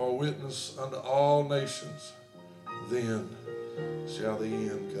for a witness unto all nations, then shall the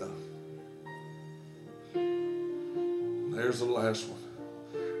end come. There's the last one.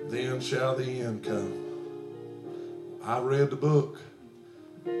 Then shall the end come. I read the book.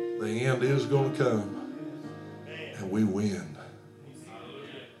 The end is going to come. And we win.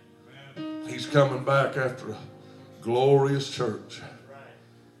 He's coming back after a glorious church.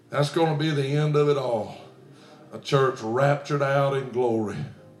 That's going to be the end of it all. A church raptured out in glory.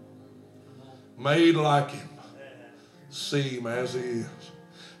 Made like Him. See Him as He is.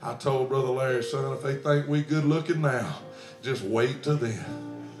 I told Brother Larry, son, if they think we good looking now, just wait till then.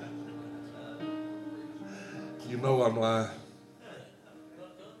 You know I'm lying.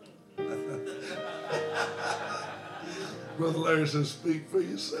 Brother Larry says, speak for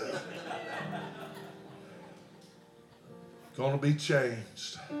yourself. Going to be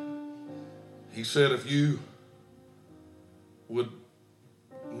changed. He said if you would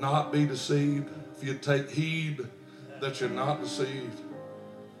not be deceived, if you'd take heed that you're not deceived.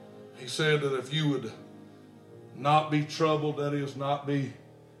 He said that if you would not be troubled, that is, not be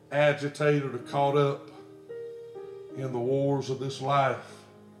agitated or caught up in the wars of this life,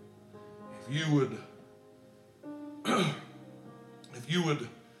 if you would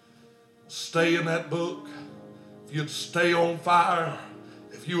stay in that book, if you'd stay on fire,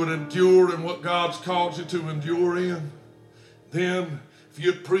 if you would endure in what God's called you to endure in, then if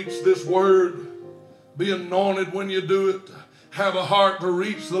you'd preach this word, be anointed when you do it, have a heart to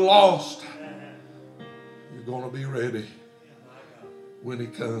reach the lost, you're going to be ready when He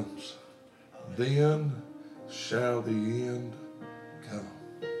comes. Then shall the end come.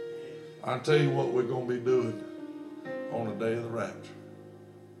 I'll tell you what we're going to be doing on the day of the rapture.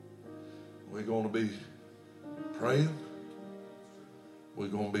 We're going to be praying. We're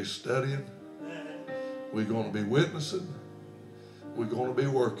going to be studying. We're going to be witnessing. We're going to be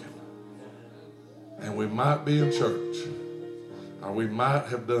working. And we might be in church. Or we might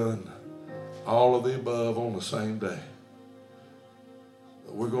have done all of the above on the same day.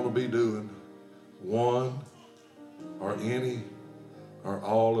 But we're going to be doing one or any or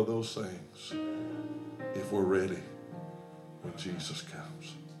all of those things if we're ready when Jesus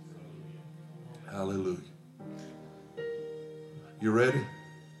comes. Hallelujah. You ready?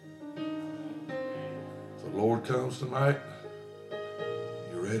 If the Lord comes tonight,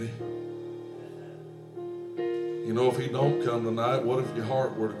 you ready? You know, if He don't come tonight, what if your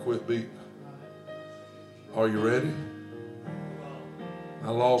heart were to quit beating? Are you ready? I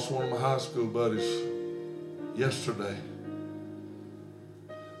lost one of my high school buddies yesterday.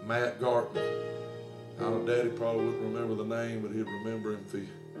 Matt Gartman. I know Daddy probably wouldn't remember the name, but he'd remember him if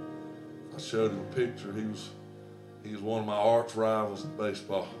I showed him a picture. He was one of my arch rivals in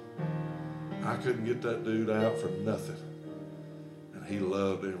baseball. I couldn't get that dude out for nothing. And he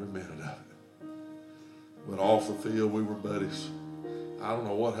loved every minute of it. But off the field, we were buddies. I don't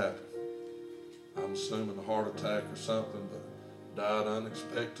know what happened. I'm assuming a heart attack or something, but died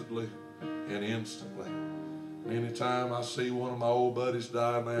unexpectedly and instantly. Anytime I see one of my old buddies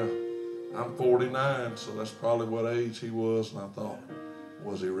die now, I'm 49, so that's probably what age he was, and I thought,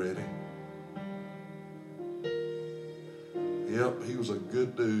 was he ready? Yep, he was a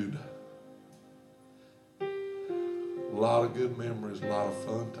good dude. A lot of good memories, a lot of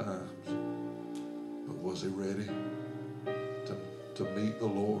fun times. But was he ready to meet the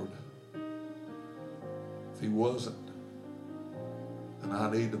Lord? If he wasn't, the And I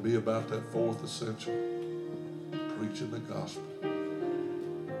need to be about that fourth essential, preaching the gospel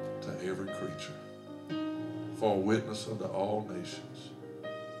to every creature, for a witness unto all nations.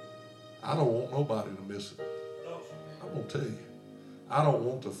 I don't want nobody to miss it. I'm going to tell you, I don't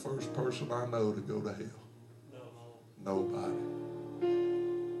want the first person I know to go to hell. Nobody.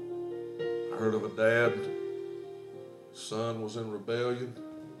 I heard of a dad, son was in rebellion,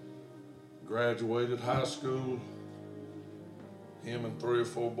 graduated high school. Him and 3 or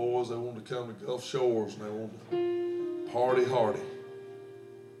 4 boys, they wanted to come to Gulf Shores and they wanted to party hardy.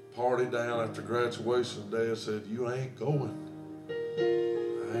 Party down after graduation. Dad said, you ain't going.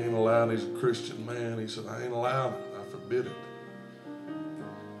 I ain't allowing. He's a Christian man. He said, I ain't allowing it. I forbid it.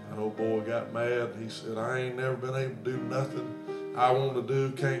 That old boy got mad. He said, I ain't never been able to do nothing I want to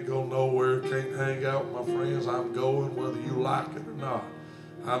do. Can't go nowhere. Can't hang out with my friends. I'm going whether you like it or not.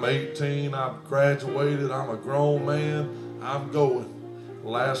 I'm 18. I've graduated. I'm a grown man. I'm going. The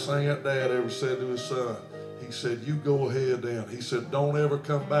last thing that dad ever said to his son, he said, you go ahead then. He said, don't ever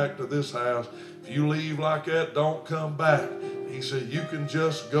come back to this house. If you leave like that, don't come back. He said, you can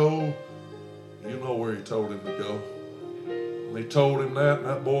just go. You know where he told him to go. And he told him that, and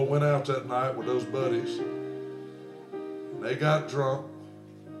that boy went out that night with those buddies. And they got drunk.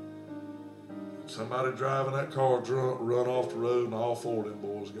 Somebody driving that car drunk run off the road, and all 4 of them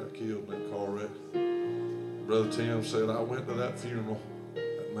boys got killed in that car wreck. Brother Tim said, I went to that funeral.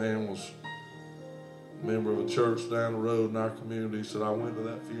 That man was a member of a church down the road in our community. He said, I went to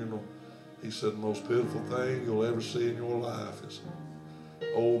that funeral. He said, the most pitiful thing you'll ever see in your life is an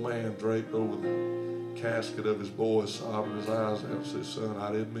old man draped over the casket of his boy, sobbing his eyes out. He said, son,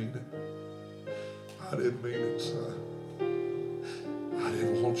 I didn't mean it. I didn't mean it, son. I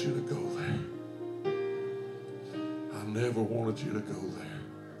didn't want you to go there. I never wanted you to go there.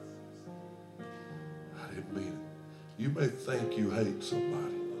 I didn't mean it. You may think you hate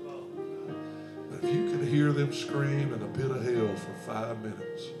somebody, but if you could hear them scream in a pit of hell for 5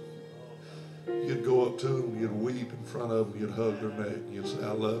 minutes, you'd go up to them, you'd weep in front of them, you'd hug their neck, and you'd say,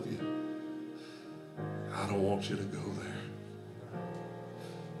 I love you. I don't want you to go there.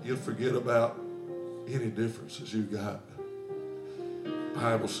 You'd forget about any differences you got. The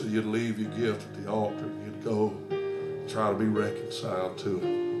Bible said you'd leave your gift at the altar and you'd go and try to be reconciled to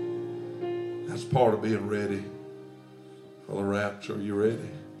it. That's part of being ready for the rapture. Are you ready?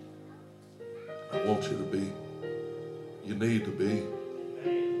 I want you to be. You need to be.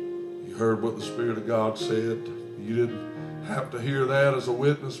 You heard what the Spirit of God said. You didn't have to hear that as a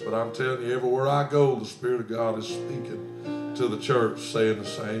witness, but I'm telling you, everywhere I go, the Spirit of God is speaking to the church, saying the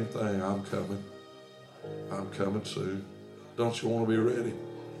same thing. I'm coming. I'm coming soon. Don't you want to be ready?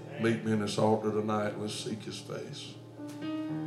 Meet me in this altar tonight. Let's seek His face.